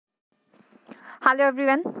Hello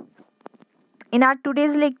everyone. In our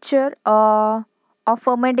today's lecture of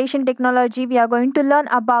fermentation technology, we are going to learn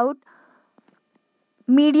about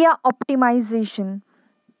media optimization.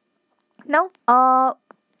 Now,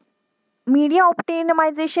 media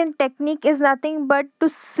optimization technique is nothing but to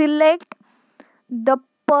select the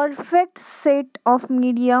perfect set of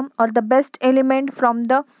medium or the best element from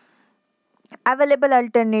the available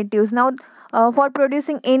alternatives. Now, for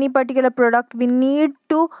producing any particular product, we need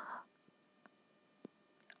to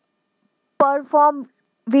perform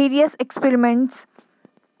various experiments,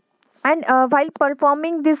 and while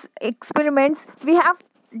performing these experiments we have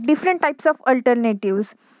different types of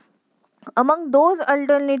alternatives. Among those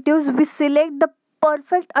alternatives we select the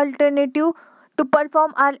perfect alternative to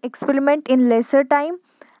perform our experiment in lesser time,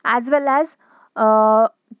 as well as uh,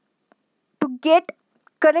 to get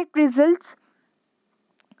correct results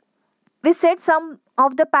we set some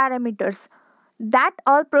of the parameters. That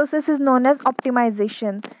all process is known as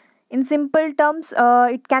optimization. In simple terms,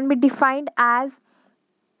 it can be defined as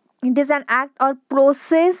it is an act or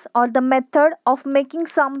process or the method of making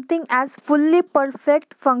something as fully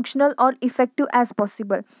perfect, functional, or effective as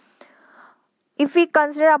possible. If we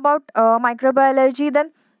consider about microbiology,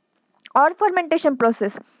 then or fermentation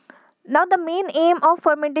process. Now, the main aim of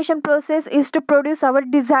fermentation process is to produce our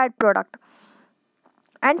desired product,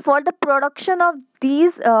 and for the production of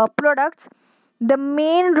these products, the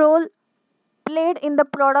main role played in the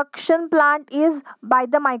production plant is by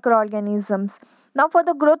the microorganisms. Now, for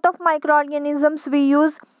the growth of microorganisms, we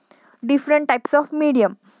use different types of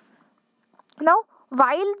medium. Now,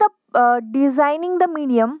 while the designing the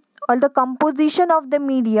medium or the composition of the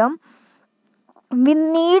medium, we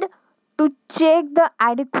need to check the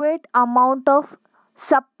adequate amount of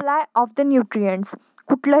supply of the nutrients.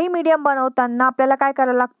 कुठलंही medium बनवताना आपल्याला काय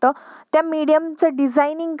करायला लागतं, त्या मीडियमचं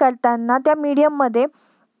designing करताना त्या मीडियममध्ये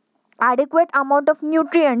adequate amount of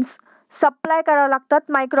nutrients supply करावं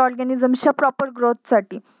लागतात micro ऑर्गॅनिझम्सच्या proper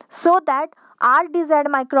ग्रोथसाठी, so that are desired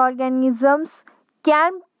micro organisms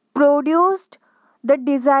can produced the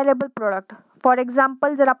desirable product. For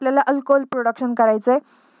example, जर आपल्याला अल्कोहोल प्रोडक्शन करायचं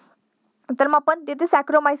आहे तर मग आपण तिथे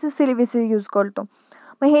सॅक्रोमायसिस सिलिव्हिसी यूज करतो.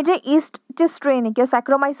 मग हे जे ईस्टचे स्ट्रेन आहे किंवा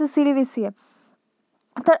सॅक्रोमायसिस सिलिव्हिसी आहे,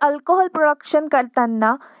 तर अल्कोहोल प्रोडक्शन करताना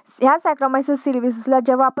ह्या सॅक्रोमायसिस सिलिव्हिसला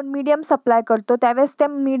जेव्हा आपण मीडियम सप्लाय करतो त्यावेळेस त्या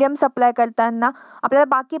मीडियम सप्लाय करताना आपल्याला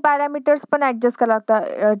बाकी पॅरामीटर्स पण ॲडजस्ट करावं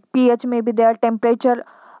लागतं. P H may be there, temperature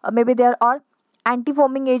may be there, or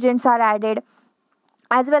अँटीफोमिंग agents are added,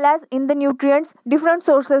 as well as in the nutrients different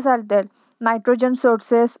sources are there, nitrogen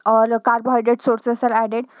sources or carbohydrate sources are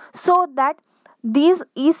added, so that these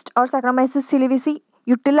yeast or Saccharomyces cerevisiae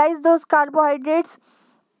utilize those carbohydrates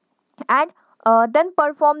and then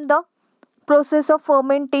perform the process of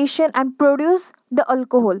fermentation and produce the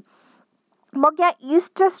alcohol. मग या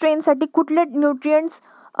ईस्टच्या स्ट्रेनसाठी कुठले nutrients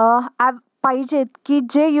पाहिजेत की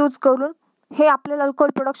जे use करून हे आपल्याला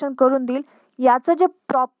alcohol production करून देईल, याचं जे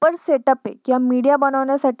proper setup आहे किंवा मीडिया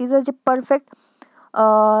बनवण्यासाठीचं जे परफेक्ट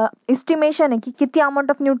इस्टिमेशन आहे की किती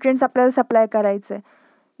अमाऊंट ऑफ न्यूट्रियंट्स आपल्याला सप्लाय करायचं आहे,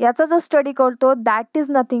 याचा जो स्टडी करतो that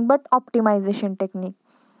is nothing but optimisation technique.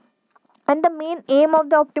 And the main M of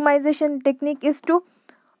the optimisation technique is to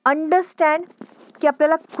understand की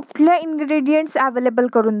आपल्याला कुठल्या इन्ग्रेडियंट्स अवेलेबल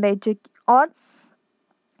करून द्यायचे, or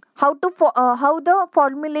how the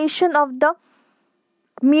formulation of the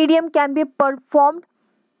medium can be performed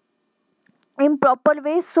in proper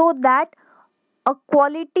way so that a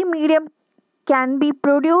quality medium can be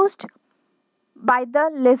produced by the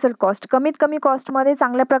lesser cost. कमीत कमी कॉस्टमध्ये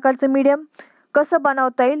चांगल्या प्रकारचं medium कसं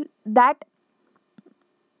बनवता येईल, that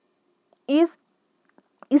is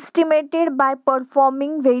estimated by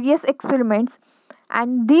performing various experiments,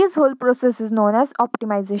 and this whole process is known as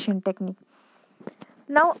optimization technique.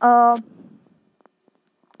 Now,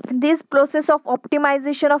 this process of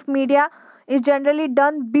optimization of media is generally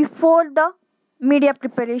done before the media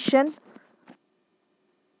preparation,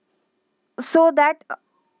 so that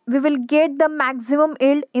we will get the maximum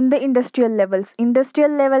yield in the industrial levels.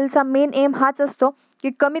 Industrial लेवलचा main M हाच असतो की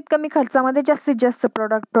कमीत कमी खर्चामध्ये जास्तीत जास्त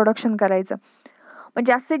production करायचं. मग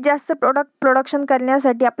जास्तीत जास्त प्रोडक्शन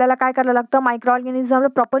करण्यासाठी आपल्याला काय करावं लागतं, मायक्रो ऑर्गॅनिझमला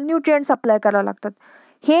प्रॉपर न्यूट्रियंट्स अप्लाय करावं लागतात.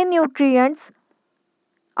 हे न्यूट्रियंट्स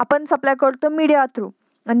आपण सप्लाय करतो मीडिया थ्रू,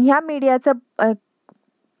 आणि ह्या मीडियाचं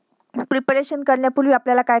प्रिपरेशन करण्यापूर्वी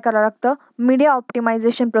आपल्याला काय करावं लागतं, मीडिया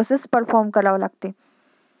ऑप्टिमायझेशन प्रोसेस परफॉर्म करावं लागते.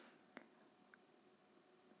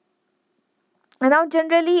 Now,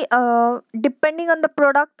 generally, depending on the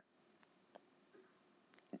product,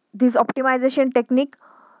 this optimization technique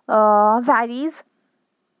varies,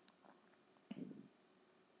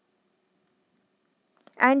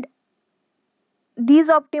 and these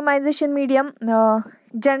optimization medium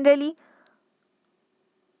generally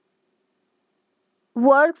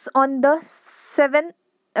works on the 7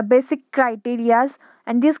 basic criterias,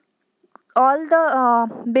 and these all the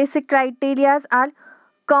basic criterias are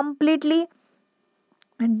completely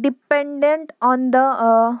dependent on the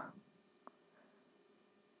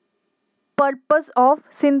purpose of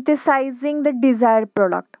synthesizing the desired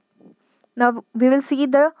product. Now we will see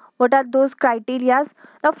the what are those criterias.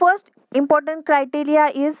 The first important criteria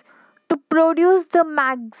is to produce the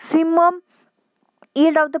maximum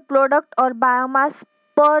yield of the product or biomass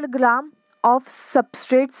per gram of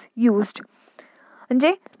substrates used.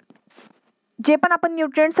 म्हणजे जे पण आपण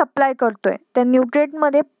nutrient supply करतोय त्या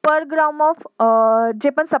न्यूट्रिएंटमध्ये पर gram of जे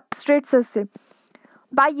पण substrates असतील,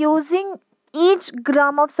 by using each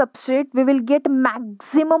gram of substrate we will get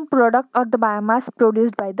maximum product or the biomass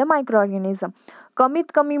produced by the microorganism.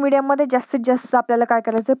 कमीत कमी मीडियममध्ये जास्तीत जास्त आपल्याला काय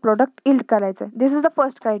करायचं, प्रोडक्ट इल्ड करायचं. This is the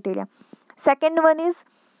first criteria. Second one is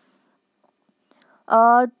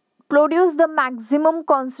produce the maximum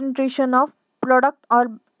concentration of product or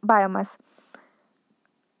biomass.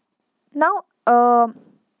 Now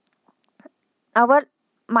our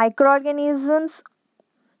microorganisms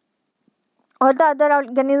or the other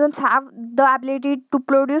organisms have the ability to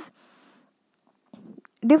produce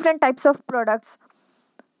different types of products,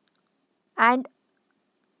 and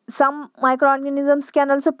some microorganisms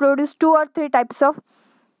can also produce 2 or 3 types of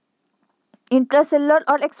intracellular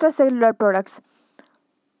or extracellular products.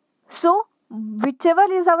 So whichever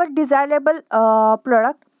is our desirable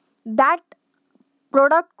product, that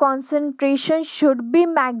product concentration should be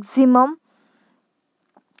maximum.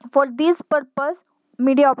 For this purpose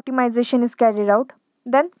media optimization is carried out.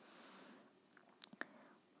 Then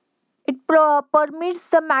it permits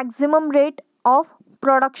the maximum rate of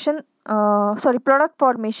product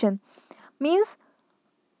formation, means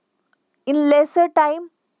in lesser time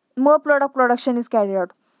more product production is carried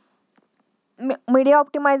out. Media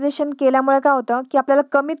optimisation केल्यामुळे काय होतं की आपल्याला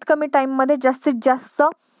कमीत कमी टाईममध्ये जास्तीत जास्त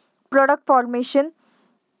प्रोडक्ट फॉर्मेशन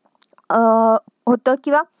होतं,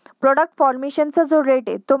 किंवा प्रोडक्ट फॉर्मेशनचा जो रेट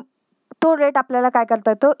आहे तो रेट आपल्याला काय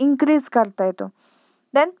करता येतो, इन्क्रीज करता येतो.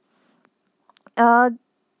 Then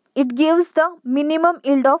it gives the minimum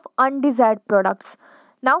yield of undesired products.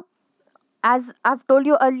 Now, as I've told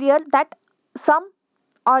you earlier, that some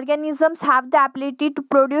organisms have the ability to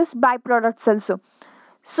produce byproducts also.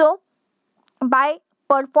 So by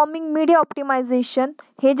performing media optimization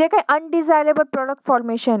हे जे काही अनडिझायरेबल product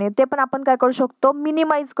formation आहे ते पण आपण काय करू शकतो,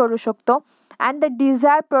 minimise करू शकतो, and the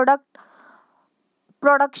desired product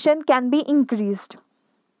production can be increased.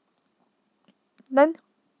 Then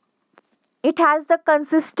it has the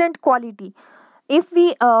consistent quality. If we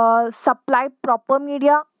supply proper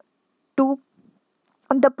media to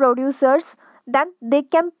the producers, then they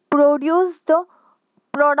can produce the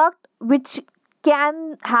product which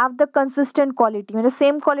can have the consistent quality. म्हणजे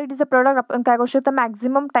same क्वालिटीचं product आपण काय करू शकतो,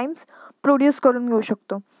 maximum times produce करून घेऊ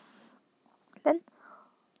शकतो. Then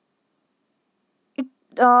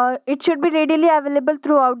it should be readily available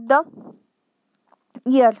throughout the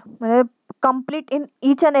year. म्हणजे complete in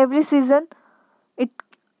each and every season it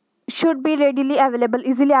should be readily available,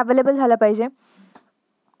 easily available झाला पाहिजे.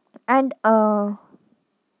 And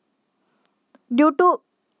due to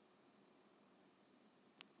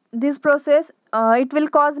this process it will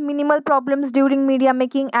cause minimal problems during media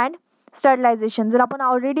making and sterilization. जर आपण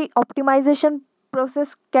already optimisation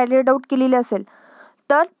process carried out केलेली असेल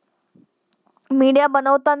तर media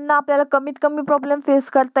बनवताना आपल्याला कमीत कमी प्रॉब्लेम फेस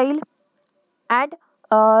करता येईल, अँड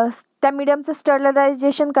त्या मीडियमचं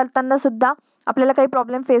स्टरलायझेशन करताना सुद्धा आपल्याला काही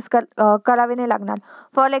प्रॉब्लेम फेस करावे नाही लागणार.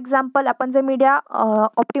 फॉर एक्झाम्पल आपण जर मीडिया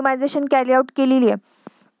ऑप्टिमायझेशन कॅरी आउट केलेली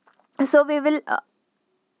आहे, so we will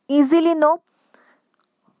easily no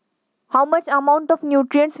how much amount of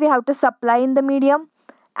nutrients we have to supply in the medium,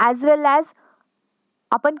 as well as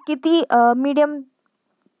आपण किती मीडियम,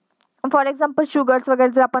 फॉर एक्झाम्पल शुगर्स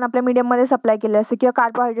वगैरे जर आपण आपल्या मीडियममध्ये सप्लाय केले असेल किंवा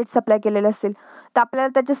कार्बोहायड्रेट सप्लाय केलेले असतील तर आपल्याला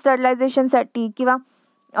त्याच्या स्टरलायझेशनसाठी किंवा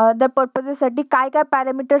अदर पर्पजेससाठी काय काय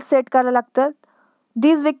पॅरामीटर्स सेट करायला लागतात.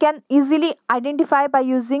 these we can easily identify by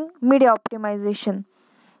using media optimization.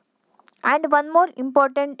 And one more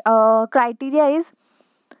important criteria is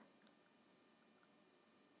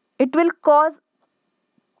it will cause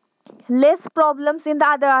less problems in the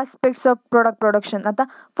other aspects of product production. आता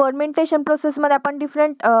fermentation process मध्ये आपण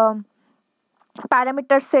different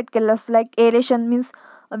parameters set केलं असतं, like aeration means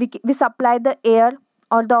we supply the air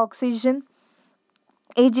or the oxygen.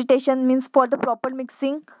 Agitation means for the proper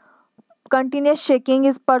mixing, continuous shaking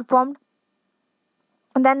is performed.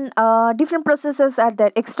 And then different processes are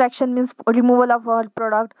there. Extraction means removal of our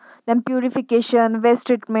product, then purification, waste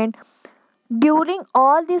treatment. During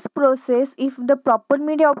all this process, if the proper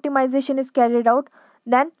media optimization is carried out,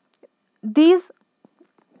 then these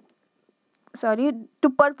sorry to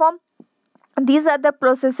perform these other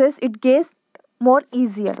processes, it gets more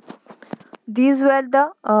easier. These were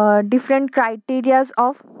the different criterias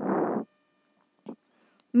of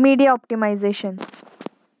media optimization.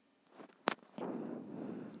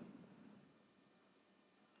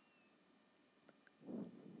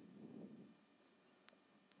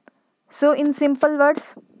 So in simple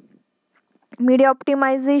words, media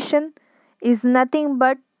optimization is nothing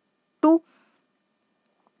but to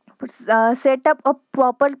set up a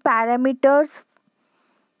proper parameters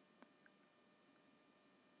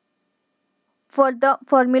for the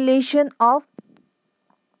formulation of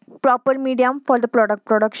proper medium for the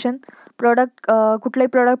production. कुठलाही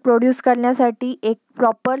product produce करण्यासाठी एक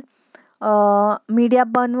proper media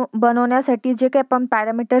बनवण्यासाठी जे काही आपण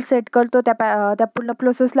parameter set करतो त्या पूर्ण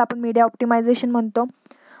प्रोसेसला आपण मीडिया ऑप्टिमायझेशन म्हणतो.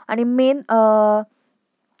 आणि मेन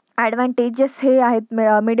ॲडव्हान्टेजेस हे आहेत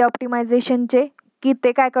मीडिया ऑप्टिमायझेशनचे, की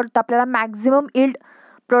ते काय करतं, आपल्याला मॅक्झिमम इल्ड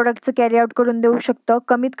प्रोडक्टचं कॅरी आउट करून देऊ शकतं.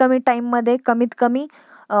 कमीत कमी टाईममध्ये, कमीत कमी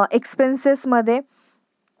एक्सपेन्सेसमध्ये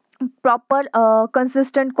प्रॉपर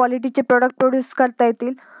कन्सिस्टंट क्वालिटीचे प्रोडक्ट प्रोड्यूस करता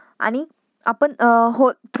येतील. आणि आपण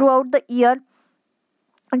थ्रू आउट द इयर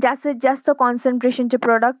जास्तीत जास्त कॉन्सन्ट्रेशनचे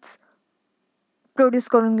प्रोडक्ट्स प्रोड्यूस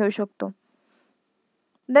करून घेऊ शकतो.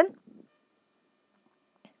 Then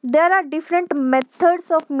there are different methods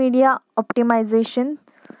of media optimization,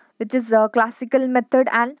 which is classical method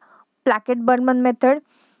and Plackett-Burman method.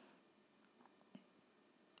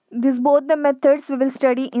 These both the methods we will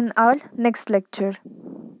study in our next lecture.